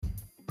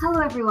Hello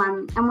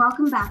everyone, and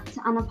welcome back to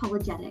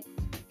Unapologetic,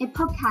 a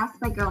podcast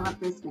by Girl Up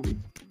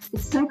Brisbane.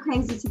 It's so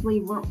crazy to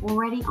believe we're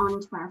already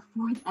on to our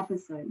 4th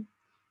episode.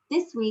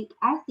 This week,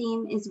 our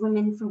theme is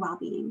Women for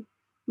Wellbeing.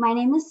 My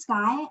name is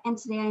Sky, and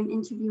today I'm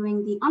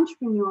interviewing the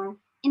entrepreneur,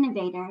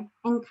 innovator,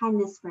 and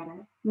kindness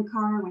spreader,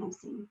 Makara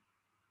Ramsey.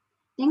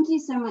 Thank you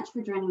so much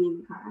for joining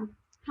me, Makara.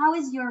 How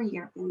has your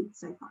year been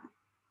so far?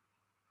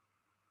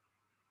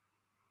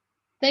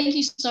 Thank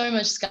you so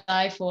much,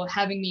 Sky, for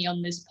having me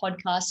on this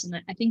podcast.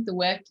 And I think the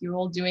work you're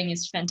all doing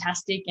is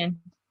fantastic. And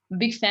I'm a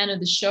big fan of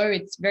the show.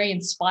 It's very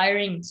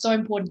inspiring. It's so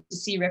important to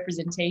see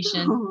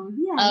representation.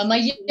 Yes. My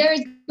year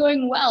is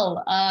going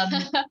well.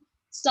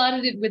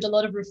 Started it with a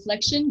lot of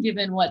reflection,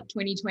 given what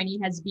 2020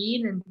 has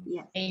been, and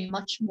a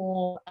much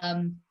more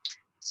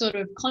sort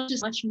of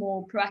conscious, much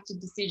more proactive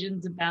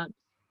decisions about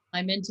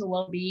my mental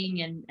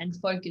well-being and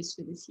focus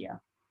for this year.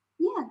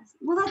 Yes.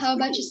 Well, that's How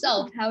great. about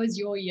yourself? How has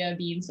your year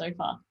been so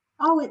far?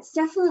 Oh, it's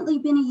definitely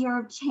been a year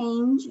of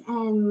change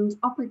and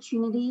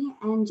opportunity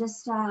and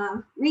just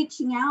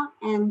reaching out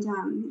and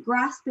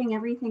grasping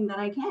everything that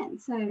I can.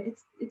 So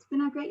it's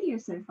been a great year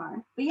so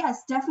far. But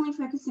yes, definitely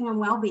focusing on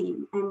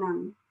well-being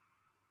and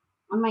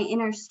on my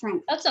inner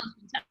strength. That sounds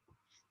fantastic.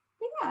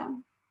 Yeah,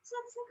 so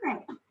that's so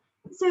great.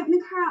 So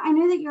Makara, I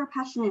know that you're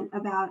passionate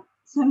about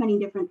so many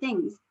different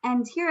things.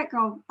 And here at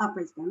Girl Up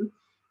Brisbane,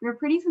 we're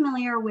pretty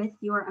familiar with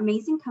your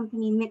amazing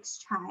company,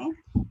 Mixed Chai,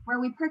 where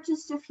we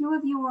purchased a few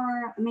of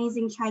your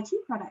amazing chai tea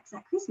products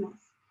at Christmas.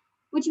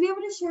 Would you be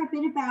able to share a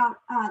bit about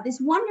this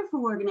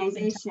wonderful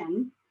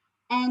organization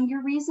and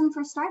your reason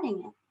for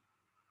starting it?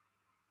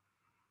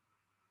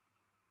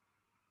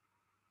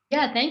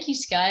 Yeah, thank you,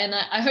 Sky. And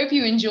I hope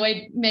you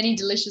enjoyed many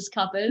delicious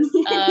cuppas.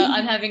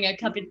 I'm having a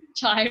cup of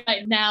chai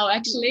right now,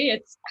 actually.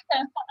 It's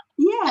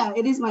yeah,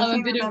 it is my favorite. I'm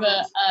a bit of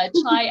a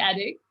chai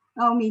addict.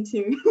 Oh, me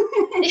too.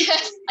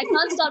 Yes, I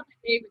can't start my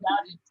day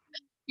without it.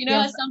 You know,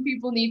 yes. How some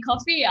people need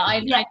coffee.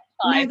 I chai.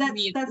 No, that's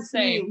the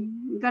same.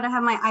 Me. You gotta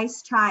have my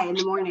iced chai in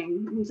the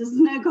morning. Just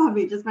no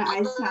coffee, just my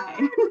iced chai.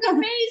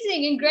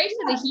 Amazing and great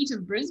for the heat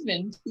of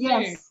Brisbane.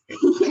 Yes,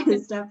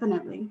 yes,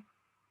 definitely.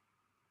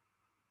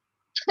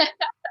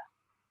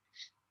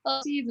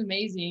 Well, tea is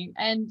amazing,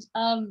 and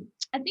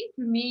I think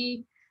for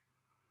me,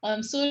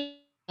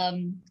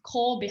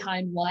 core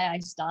behind why I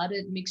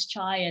started Mixed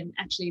Chai and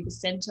actually the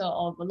center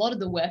of a lot of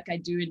the work I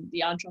do in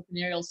the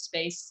entrepreneurial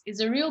space is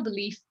a real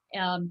belief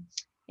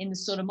in the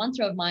sort of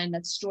mantra of mine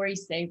that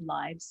stories save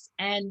lives.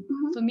 And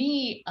for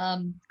me,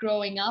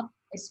 growing up,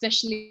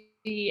 especially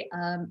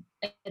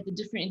at the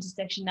different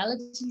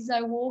intersectionalities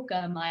I walk,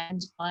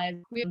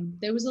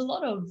 there was a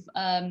lot of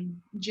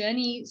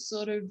journey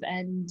sort of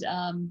and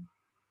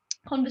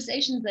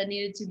conversations that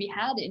needed to be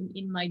had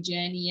in my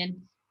journey. And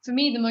for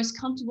me, the most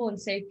comfortable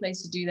and safe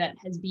place to do that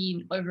has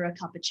been over a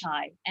cup of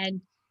chai. And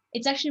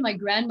it's actually my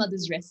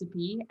grandmother's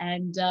recipe.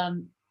 And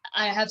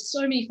I have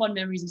so many fond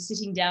memories of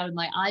sitting down with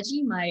my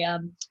Aji, my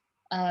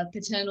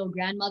paternal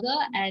grandmother,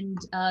 and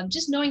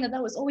just knowing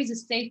that was always a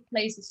safe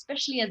place,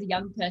 especially as a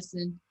young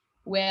person,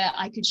 where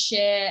I could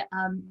share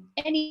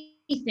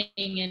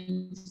anything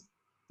and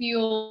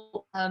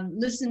feel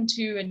listened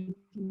to and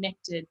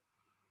connected.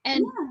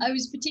 And I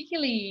was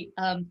particularly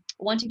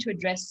wanting to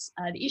address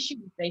the issue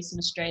we face in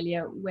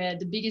Australia, where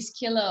the biggest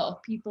killer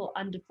of people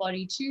under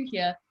 42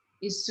 here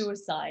is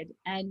suicide.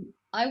 And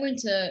I went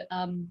to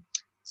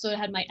sort of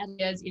had my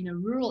years in a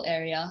rural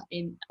area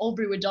in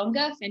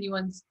Albury-Wodonga, if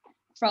anyone's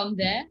from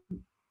there.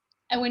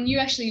 And when you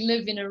actually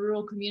live in a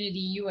rural community,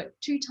 you are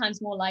 2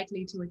 times more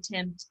likely to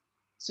attempt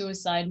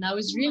suicide. And I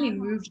was really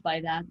moved by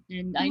that.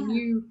 And I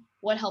knew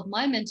what helped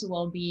my mental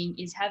well-being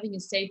is having a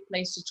safe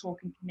place to talk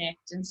and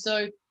connect. And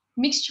so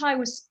Mixed Chai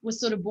was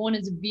sort of born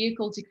as a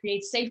vehicle to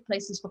create safe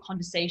places for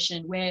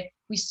conversation, where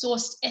we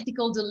sourced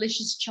ethical,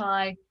 delicious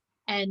chai,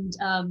 and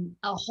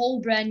our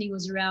whole branding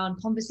was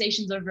around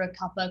conversations over a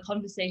cuppa,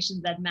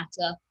 conversations that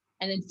matter,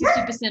 and then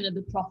 50% of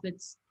the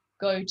profits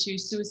go to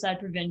suicide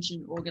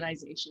prevention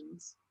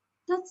organizations.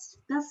 That's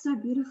so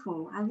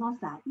beautiful. I love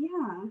that.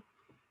 Yeah,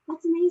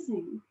 that's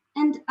amazing.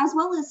 And as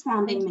well as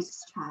founding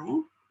Mixed Chai,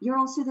 you're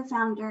also the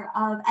founder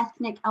of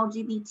Ethnic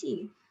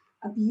LGBT,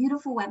 a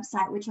beautiful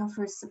website which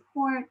offers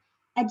support,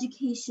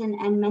 education,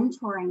 and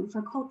mentoring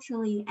for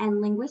culturally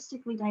and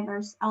linguistically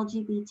diverse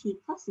LGBT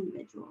plus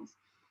individuals.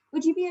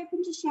 Would you be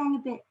open to sharing a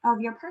bit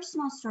of your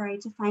personal story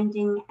to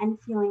finding and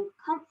feeling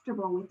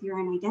comfortable with your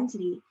own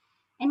identity,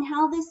 and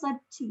how this led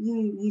to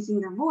you using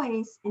your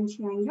voice and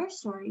sharing your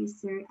stories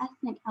through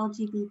Ethnic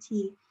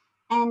LGBT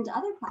and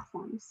other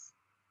platforms?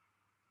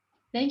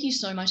 Thank you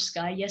so much,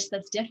 Sky. Yes,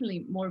 that's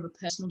definitely more of a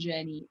personal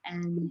journey.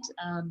 And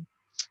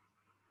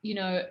you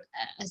know,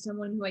 as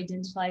someone who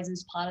identifies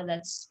as part of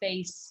that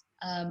space,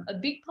 a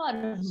big part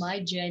of my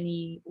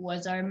journey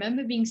was I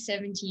remember being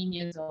 17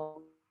 years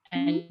old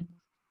and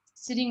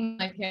sitting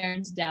my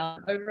parents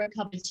down over a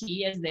cup of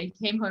tea as they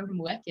came home from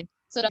work, and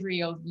sort of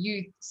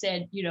youth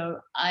said, you know,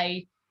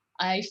 I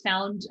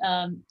found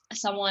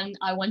someone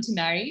I want to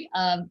marry,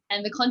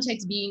 and the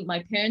context being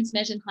my parents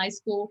met in high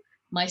school,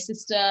 my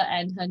sister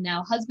and her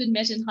now husband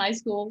met in high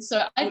school.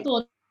 So I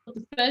thought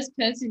the first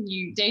person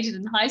you dated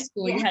in high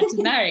school Yeah. you had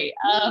to marry.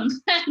 And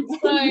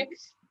so,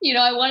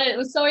 it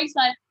was so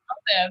exciting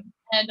to tell them.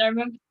 And I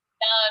remember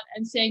down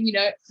and saying,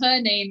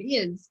 her name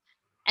is,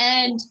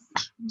 and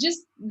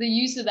just the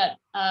use of that,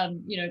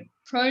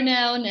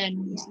 pronoun,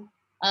 and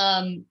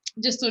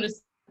just sort of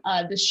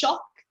the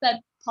shock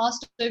that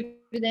passed over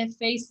their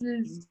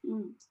faces.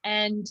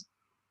 And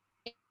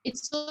it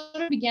sort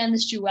of began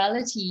this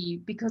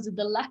duality because of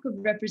the lack of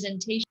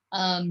representation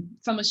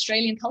from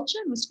Australian culture,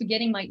 and was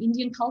forgetting my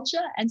Indian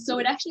culture. And so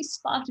it actually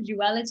sparked a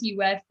duality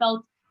where I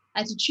felt I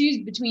had to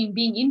choose between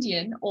being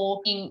Indian or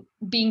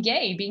being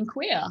gay, being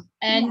queer.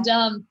 And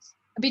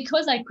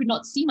because I could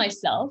not see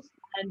myself,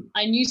 and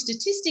I knew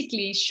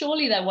statistically,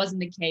 surely that wasn't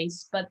the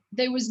case, but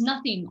there was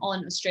nothing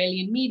on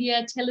Australian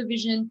media,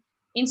 television.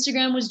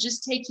 Instagram was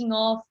just taking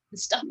off. The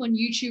stuff on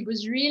YouTube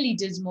was really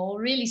dismal,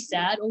 really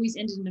sad, always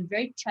ended in a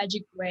very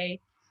tragic way.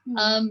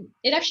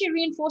 It actually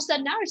reinforced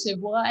that narrative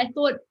where I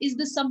thought, is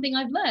this something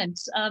I've learned?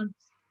 And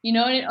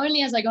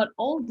only as I got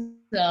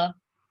older,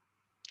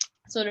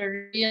 sort of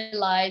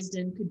realized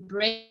and could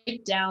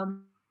break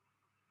down.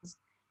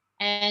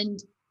 And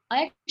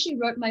I actually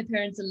wrote my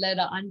parents a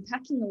letter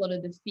unpacking a lot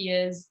of the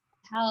fears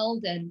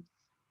held, and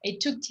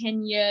it took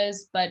 10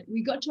 years, but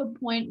we got to a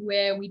point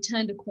where we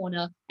turned a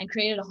corner and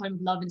created a home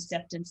of love and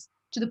acceptance,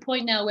 to the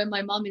point now where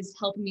my mom is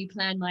helping me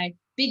plan my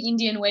big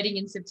Indian wedding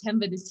in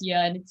September this year.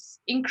 And it's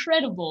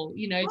incredible,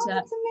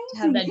 to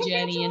have that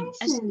journey. And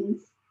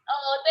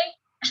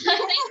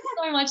thank you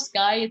so much,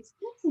 Sky. It's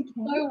so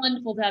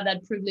wonderful to have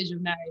that privilege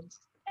of marriage.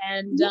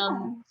 And,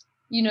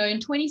 in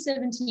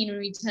 2017, when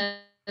we turned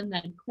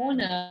that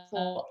corner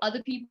for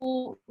other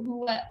people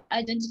who are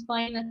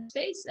identifying that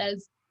space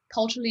as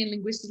culturally and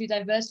linguistically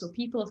diverse, or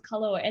people of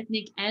color, or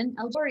ethnic and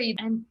story.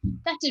 And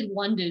that did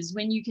wonders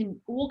when you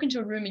can walk into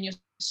a room and your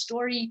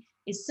story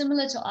is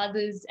similar to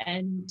others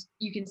and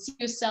you can see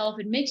yourself.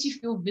 It makes you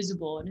feel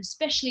visible. And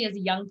especially as a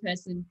young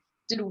person,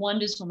 did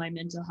wonders for my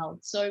mental health.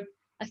 So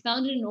I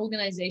founded an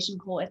organization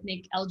called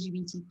Ethnic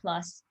LGBT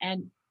Plus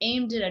and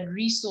aimed it at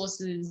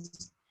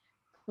resources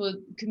for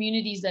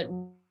communities that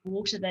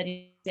walked at that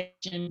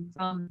intersection,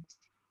 from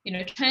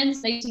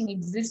translating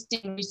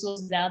existing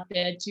resources out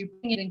there to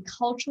putting it in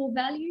cultural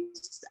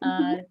values,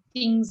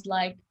 things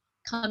like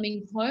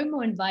coming home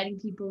or inviting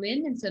people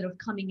in instead of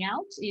coming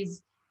out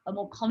is a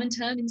more common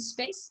term in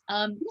space.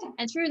 And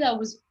through that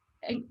was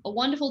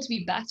wonderful to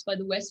be backed by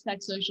the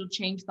Westpac Social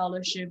Change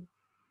Fellowship,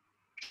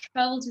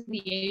 travel to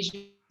the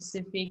Asia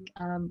Pacific,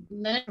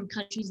 learn from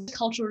countries,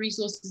 cultural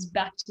resources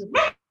back to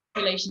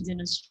populations in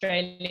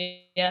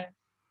Australia,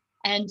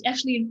 and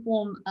actually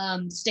inform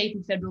state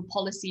and federal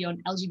policy on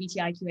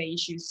LGBTIQA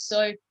issues.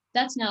 So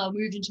that's now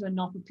moved into a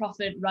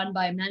not-for-profit run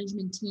by a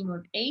management team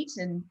of 8.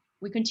 And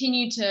we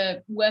continue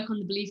to work on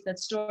the belief that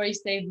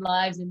stories save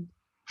lives and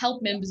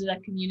help members of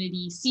that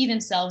community see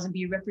themselves and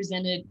be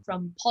represented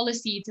from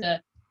policy to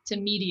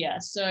media.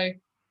 So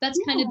that's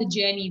kind of the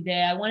journey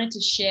there. I wanted to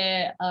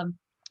share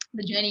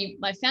the journey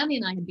my family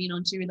and I had been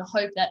on to, in the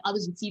hope that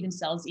others would see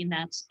themselves in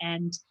that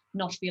and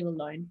not feel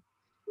alone.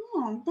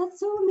 Yeah, that's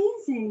so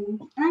amazing.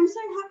 And I'm so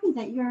happy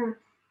that you're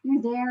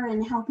there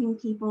and helping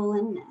people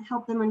and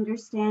help them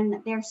understand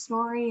that their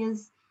story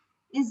is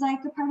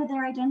like a part of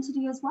their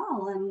identity as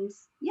well. And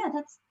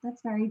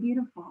that's very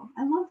beautiful.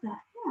 I love that.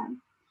 Yeah.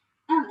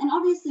 And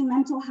obviously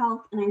mental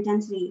health and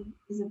identity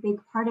is a big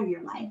part of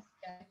your life,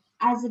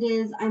 as it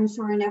is, I'm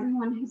sure, in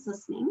everyone who's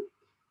listening.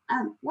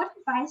 What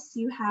advice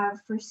do you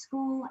have for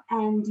school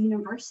and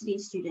university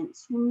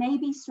students who may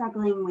be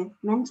struggling with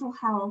mental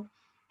health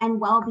and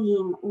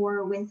well-being,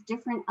 or with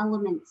different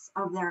elements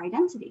of their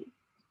identity?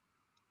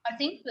 I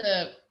think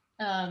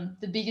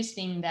the biggest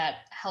thing that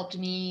helped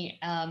me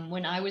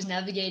when I was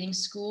navigating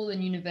school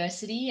and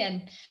university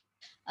and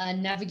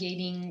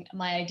navigating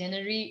my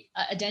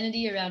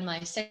identity around my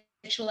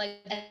sexual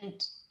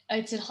identity.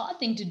 It's a hard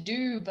thing to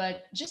do,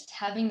 but just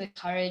having the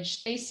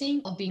courage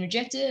facing of being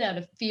rejected out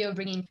of fear of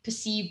bringing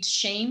perceived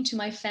shame to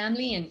my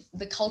family, and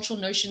the cultural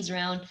notions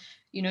around,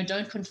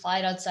 don't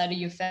confide outside of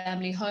your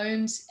family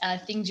homes,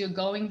 things you're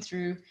going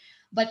through.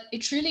 But it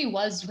truly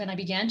was when I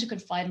began to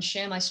confide and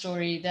share my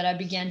story that I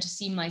began to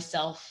see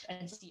myself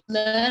and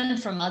learn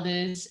from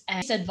others.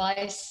 And this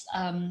advice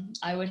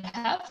I would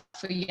have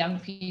for young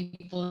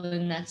people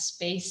in that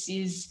space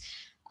is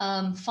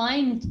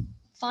find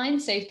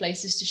safe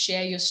places to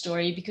share your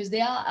story, because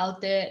they are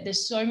out there.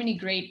 There's so many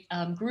great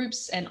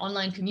groups and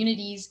online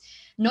communities.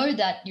 Know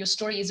that your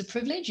story is a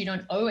privilege. You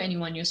don't owe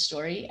anyone your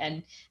story,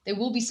 and there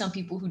will be some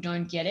people who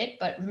don't get it,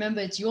 but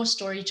remember, it's your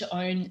story to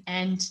own.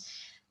 And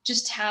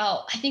just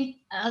how I think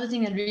another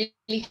thing that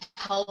really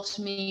helped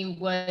me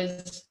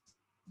was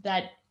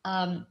that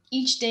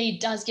each day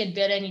does get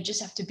better, and you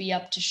just have to be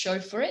up to show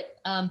for it.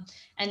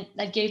 And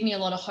that gave me a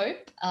lot of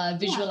hope.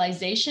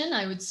 Visualization.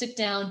 I would sit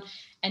down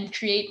and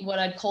create what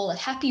I'd call a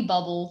happy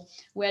bubble,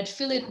 where I'd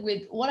fill it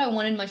with what I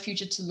wanted my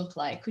future to look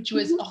like, which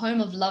was a home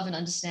of love and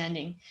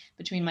understanding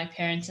between my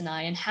parents and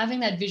I. And having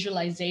that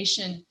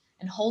visualization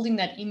and holding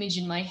that image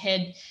in my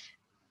head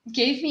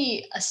gave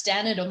me a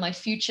standard of my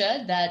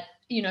future that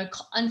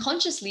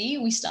unconsciously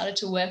we started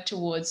to work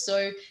towards.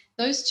 So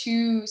those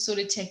two sort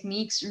of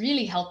techniques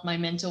really helped my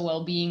mental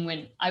well-being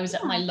when I was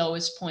at my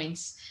lowest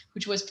points,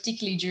 which was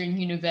particularly during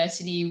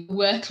university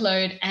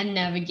workload and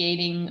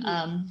navigating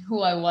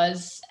who I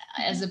was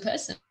as a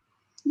person.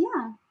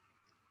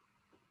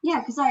 Yeah,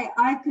 because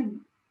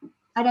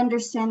I'd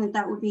understand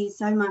that would be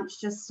so much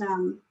just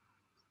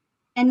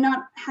and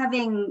not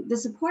having the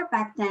support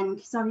back then,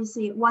 because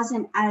obviously it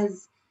wasn't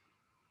as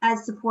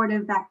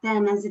supportive back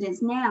then as it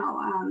is now.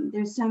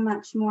 There's so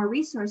much more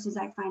resources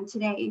I find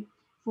today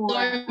for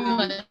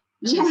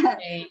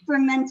for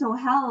mental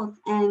health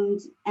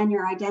and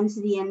your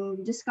identity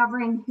and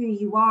discovering who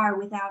you are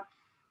without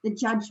the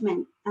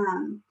judgment.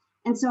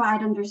 And so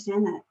I'd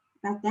understand that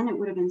back then it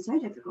would have been so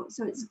difficult.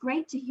 So it's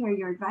great to hear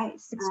your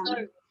advice.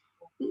 But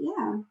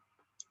yeah,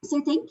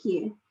 so thank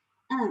you.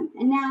 And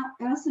now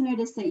I also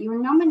noticed that you were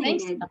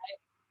nominated. Thanks,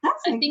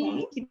 That's okay.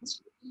 I think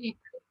it's really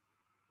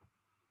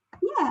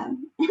Yeah,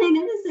 and I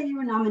noticed that you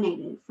were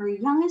nominated for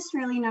Young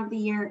Australian of the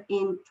Year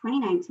in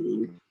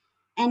 2019,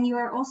 and you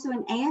are also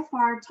an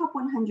AFR Top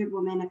 100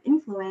 Women of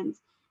Influence,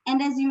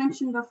 and as you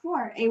mentioned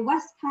before, a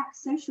Westpac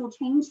Social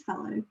Change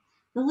Fellow.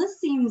 The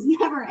list seems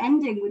never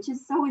ending, which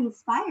is so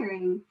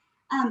inspiring.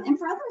 And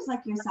for others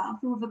like yourself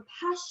who have a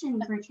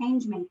passion for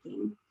change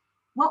making,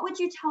 what would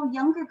you tell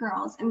younger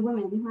girls and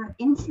women who are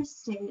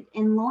interested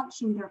in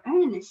launching their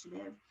own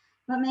initiative,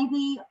 but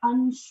maybe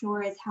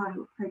unsure as how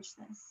to approach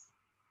this?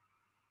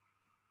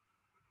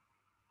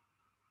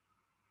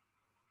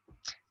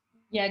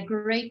 Yeah,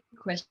 great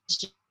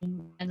question.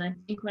 And I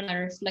think when I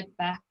reflect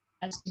back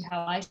as to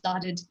how I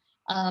started,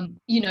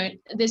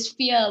 there's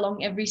fear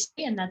along every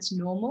step, and that's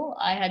normal.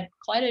 I had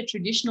quite a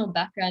traditional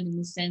background in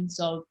the sense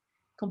of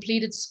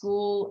completed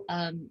school,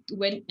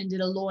 went and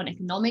did a law and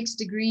economics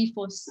degree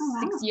for 6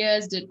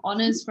 years, did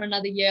honors for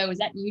another year,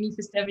 was at uni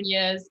for 7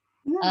 years,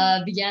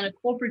 began a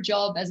corporate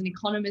job as an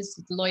economist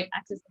at Deloitte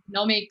Access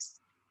Economics.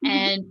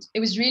 And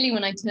it was really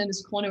when I turned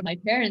this corner with my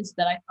parents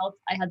that I felt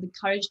I had the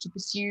courage to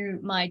pursue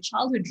my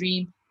childhood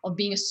dream of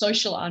being a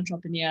social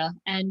entrepreneur.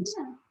 And,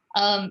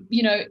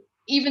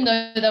 even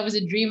though that was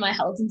a dream I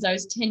held since I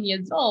was 10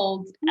 years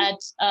old, at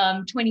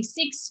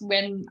 26,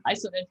 when I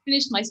sort of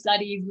finished my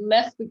studies,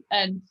 left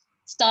and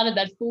started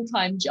that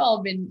full-time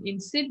job in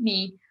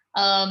Sydney,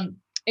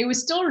 it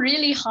was still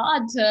really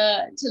hard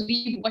to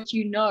leave what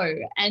you know.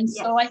 And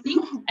so I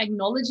think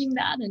acknowledging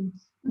that and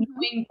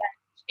knowing that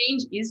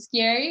change is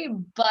scary,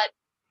 but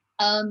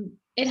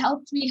it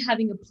helped me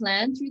having a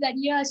plan through that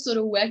year. I sort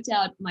of worked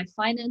out my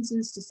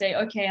finances to say,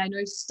 okay, I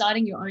know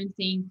starting your own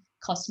thing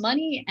costs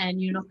money and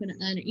you're not going to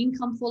earn an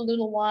income for a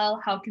little while.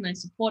 How can I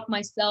support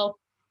myself?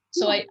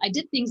 So I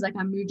did things like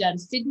I moved out of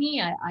Sydney.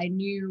 I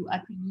knew I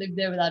couldn't live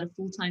there without a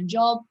full-time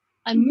job.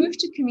 I moved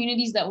to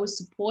communities that were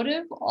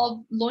supportive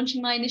of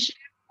launching my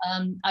initiative.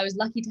 I was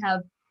lucky to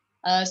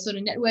have sort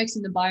of networks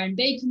in the Byron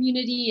Bay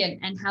community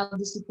and have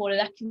the support of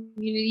that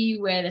community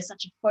where there's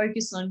such a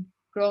focus on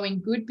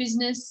growing good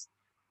business.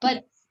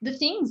 But the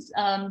things,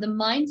 the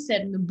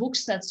mindset and the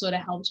books that sort of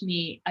helped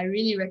me, I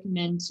really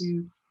recommend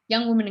to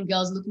young women and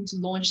girls looking to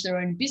launch their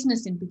own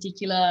business in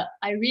particular.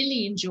 I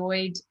really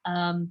enjoyed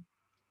the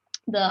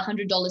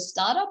 $100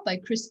 Startup by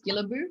Chris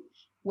Guillebeau,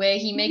 where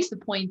he makes the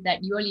point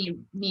that you only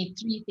need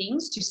 3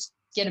 things to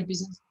get a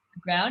business off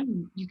the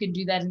ground. You can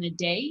do that in a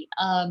day.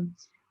 A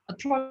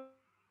product,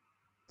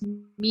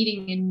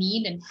 meeting a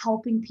need and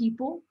helping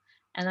people.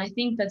 And I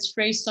think that's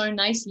phrased so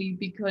nicely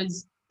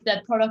because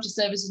that product or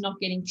service is not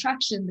getting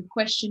traction. The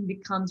question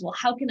becomes, well,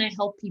 how can I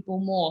help people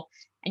more?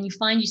 And you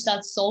find you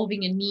start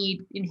solving a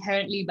need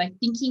inherently by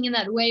thinking in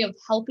that way of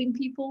helping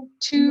people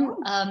to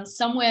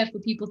somewhere for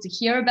people to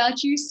hear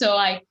about you. So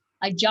I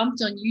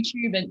jumped on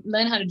YouTube and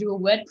learned how to do a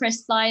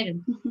WordPress site,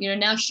 and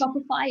now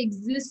Shopify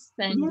exists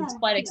and it's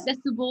quite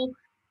accessible.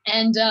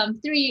 And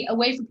 3, a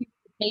way for people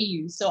to pay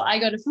you. So I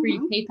got a free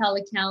PayPal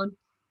account,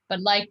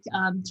 but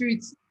through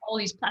all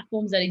these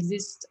platforms that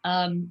exist,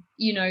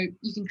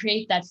 you can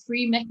create that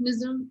free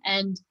mechanism.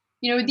 And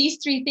with these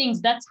 3 things,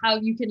 that's how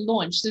you can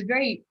launch. So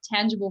very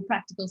tangible,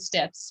 practical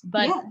steps.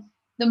 But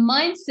the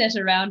mindset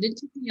around it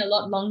took me a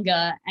lot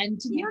longer. And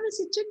to be honest,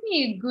 it took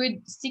me a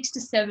good 6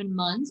 to 7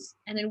 months.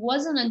 And it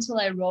wasn't until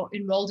I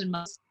enrolled in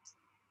my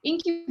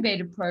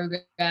incubator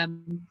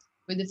program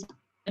with the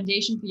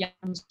Foundation for Young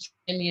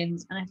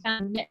Australians, and I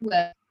found a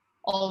network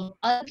of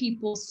other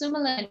people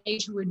similar in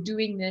age who were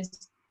doing this.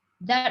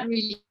 That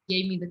really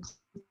gave me the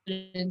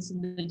confidence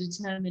and the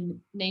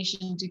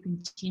determination to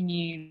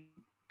continue.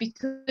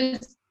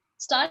 Because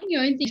starting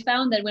your own thing, I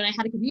found that when I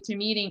had a community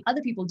meeting,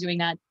 other people doing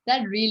that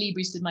really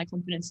boosted my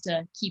confidence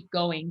to keep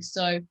going.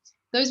 So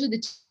those were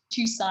the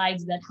 2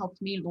 sides that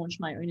helped me launch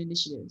my own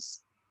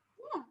initiatives.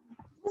 Yeah,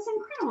 that's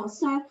incredible.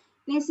 So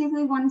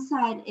basically one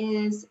side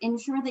is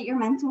ensure that your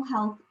mental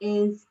health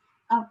is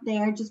up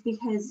there, just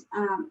because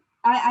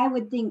I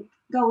would think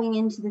going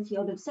into the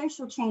field of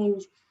social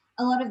change,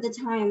 a lot of the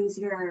times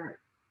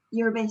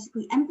you're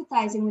basically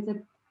empathizing with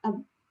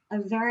a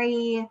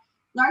very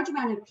large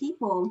amount of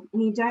people,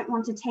 and you don't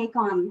want to take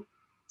on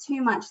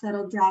too much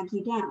that'll drag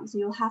you down. So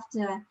you'll have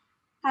to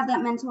have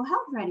that mental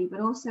health ready, but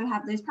also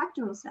have those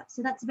practical steps.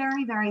 So that's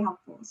very, very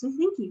helpful. So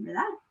thank you for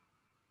that.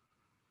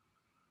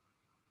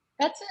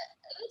 That's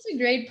a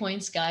great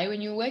point, Sky.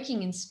 When you're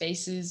working in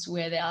spaces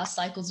where there are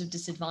cycles of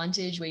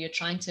disadvantage, where you're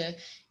trying to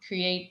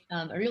create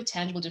a real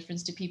tangible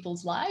difference to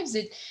people's lives,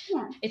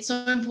 it's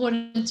so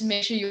important to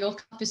make sure your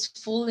cup is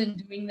full in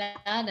doing that.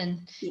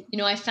 And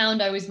I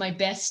found I was my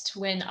best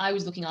when I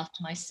was looking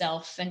after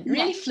myself, and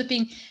really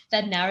flipping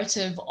that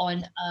narrative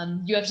on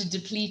you have to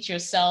deplete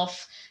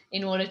yourself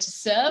in order to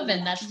serve,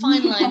 and that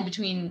fine line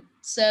between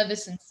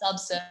service and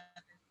subservice.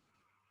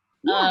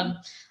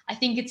 I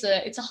think it's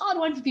a hard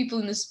one for people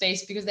in this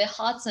space because their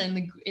hearts are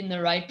in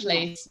the right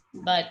place,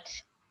 but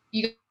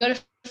you got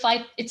to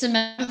fight. It's a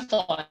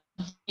marathon.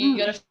 You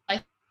got to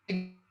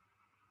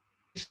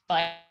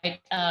fight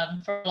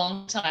for a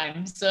long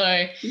time.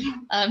 So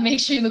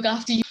make sure you look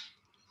after you.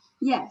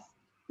 Yes,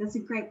 that's a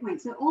great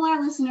point. So all our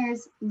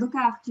listeners, look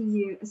after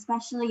you,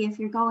 especially if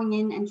you're going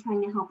in and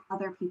trying to help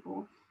other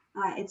people.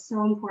 It's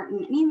so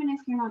important. And even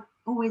if you're not,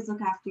 always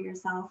look after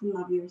yourself and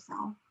love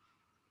yourself.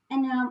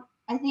 And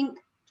I think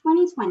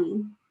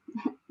 2020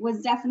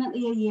 was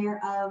definitely a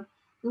year of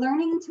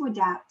learning to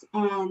adapt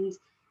and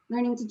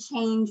learning to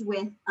change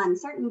with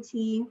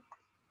uncertainty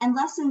and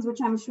lessons,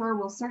 which I'm sure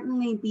will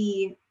certainly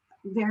be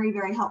very,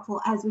 very helpful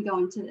as we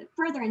go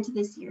further into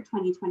this year,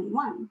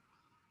 2021.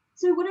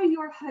 So what are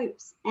your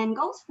hopes and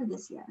goals for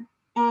this year?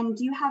 And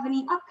do you have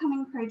any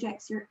upcoming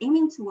projects you're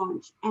aiming to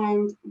launch?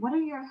 And what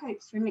are your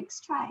hopes for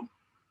Mixed Chai?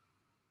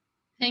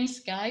 Thanks,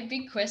 Guy.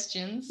 Big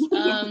questions.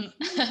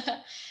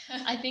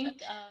 I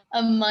think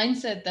a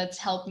mindset that's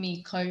helped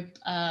me cope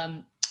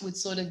with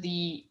sort of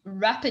the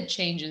rapid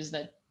changes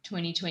that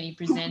 2020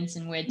 presents,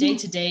 and where day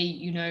to day,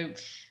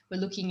 we're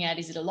looking at,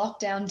 is it a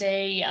lockdown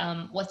day?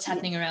 What's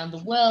happening around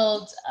the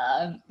world?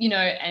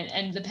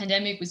 And the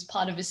pandemic was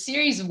part of a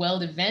series of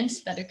world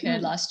events that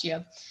occurred last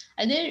year.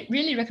 I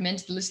really recommend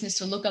to the listeners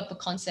to look up a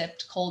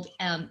concept called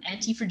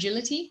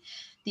anti-fragility.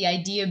 The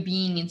idea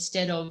being,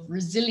 instead of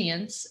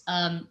resilience,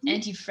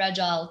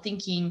 anti-fragile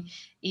thinking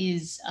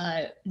is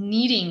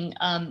needing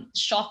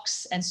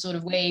shocks and sort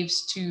of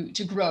waves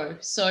to grow.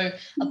 So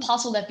a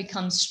puzzle that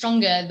becomes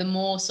stronger, the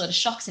more sort of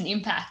shocks and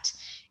impact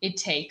it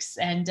takes.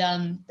 And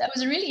that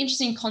was a really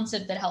interesting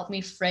concept that helped me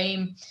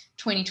frame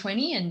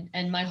 2020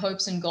 and my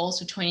hopes and goals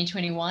for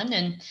 2021.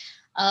 And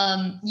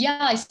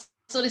I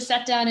sort of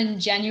sat down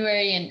in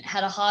January and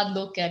had a hard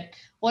look at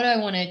what do I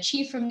want to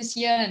achieve from this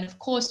year. And of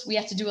course, we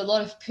had to do a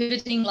lot of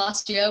pivoting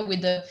last year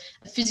with the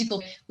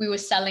physical. We were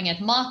selling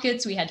at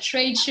markets, we had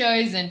trade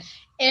shows, and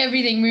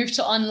everything moved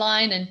to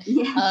online. And,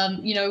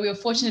 we were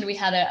fortunate we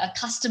had a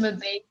customer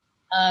base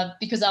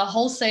because our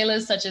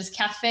wholesalers, such as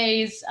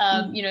cafes,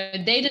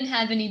 they didn't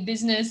have any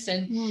business,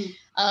 and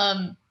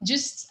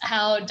just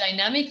how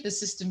dynamic the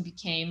system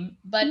became.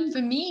 But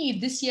for me,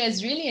 this year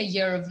is really a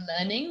year of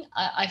learning.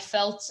 I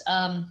felt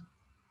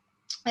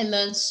I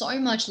learned so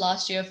much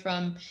last year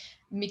from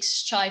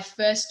Mixed Chai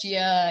first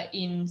year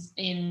in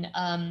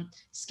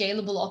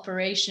scalable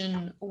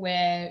operation,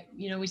 where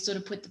we sort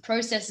of put the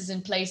processes in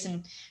place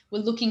and we're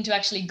looking to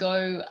actually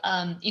go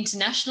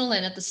international.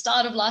 And at the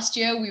start of last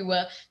year, we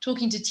were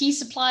talking to tea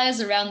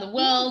suppliers around the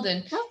world,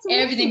 and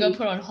everything got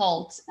put on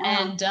hold.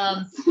 And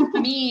for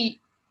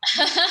me,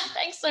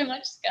 thanks so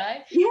much,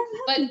 Sky.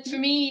 But for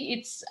me,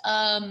 it's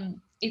that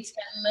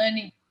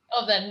learning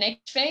of that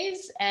next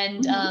phase.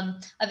 And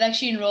I've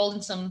actually enrolled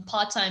in some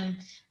part-time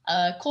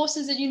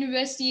courses at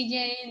university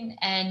again,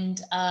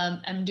 and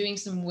I'm doing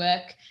some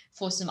work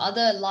for some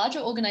other larger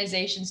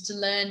organizations to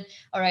learn,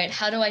 all right,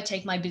 how do I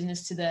take my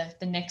business to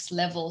the next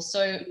level?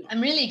 So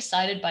I'm really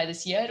excited by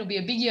this year. It'll be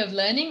a big year of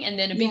learning, and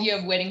then a big year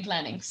of wedding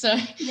planning. So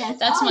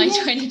that's my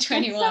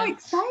 2021.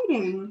 That's so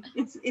exciting.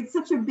 It's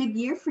such a big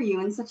year for you,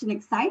 and such an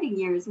exciting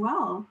year as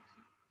well.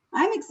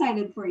 I'm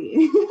excited for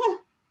you.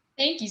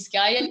 Thank you,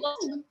 Sky. I love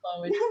to look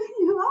forward.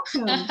 You're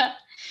welcome.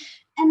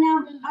 And now,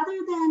 other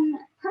than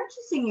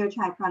purchasing your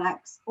chai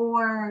products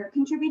or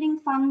contributing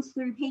funds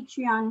through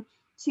Patreon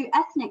to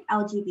ethnic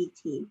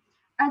LGBT,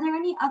 are there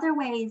any other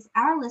ways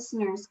our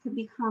listeners could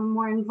become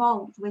more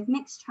involved with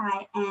Mixed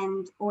Chai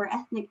and or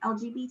ethnic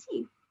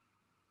LGBT?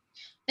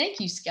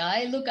 Thank you,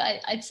 Sky. Look,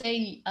 I'd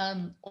say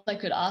all I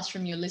could ask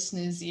from your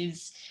listeners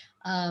is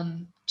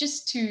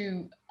just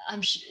to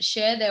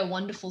share their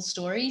wonderful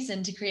stories,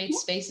 and to create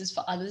spaces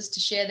for others to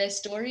share their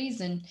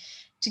stories. And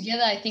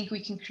together, I think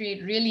we can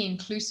create really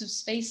inclusive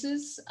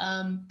spaces,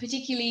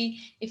 particularly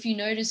if you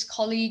notice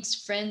colleagues,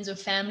 friends, or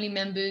family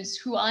members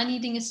who are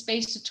needing a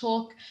space to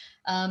talk,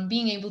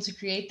 being able to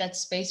create that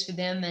space for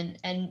them,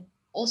 and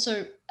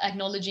also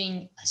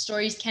acknowledging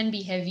stories can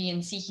be heavy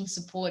and seeking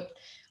support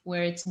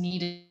where it's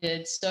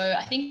needed. So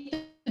I think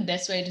the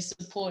best way to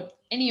support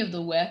any of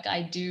the work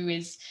I do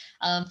is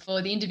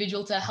for the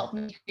individual to help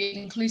me create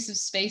inclusive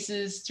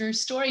spaces through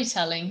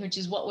storytelling, which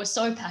is what we're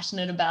so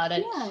passionate about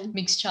at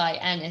Mixed Chai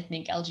and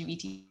Ethnic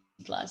LGBT+.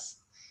 That's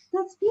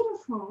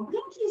beautiful.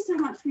 Thank you so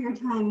much for your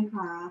time,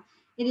 Kara.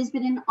 It has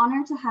been an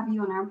honor to have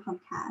you on our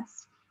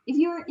podcast. If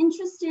you're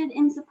interested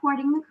in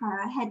supporting the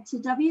Kara, head to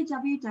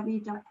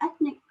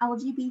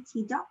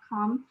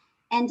www.ethniclgbt.com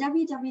and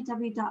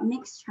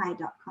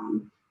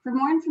www.mixedtry.com for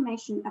more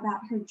information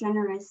about her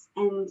generous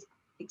and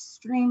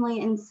extremely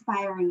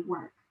inspiring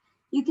work.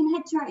 You can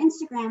head to our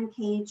Instagram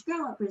page,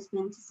 Girl Up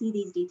Brisbane, to see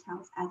these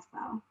details as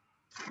well.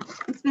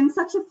 It's been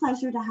such a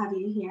pleasure to have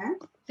you here.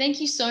 Thank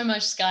you so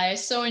much, Sky. I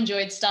so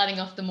enjoyed starting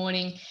off the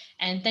morning,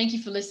 and thank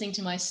you for listening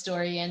to my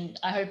story, and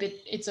I hope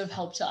it's of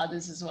help to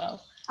others as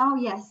well. Oh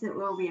yes, it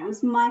will be. It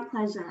was my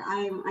pleasure.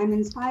 I'm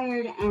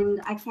inspired,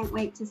 and I can't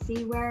wait to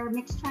see where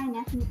Mixed Try and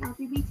Ethnic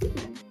LGBT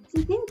go.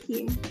 So thank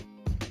you.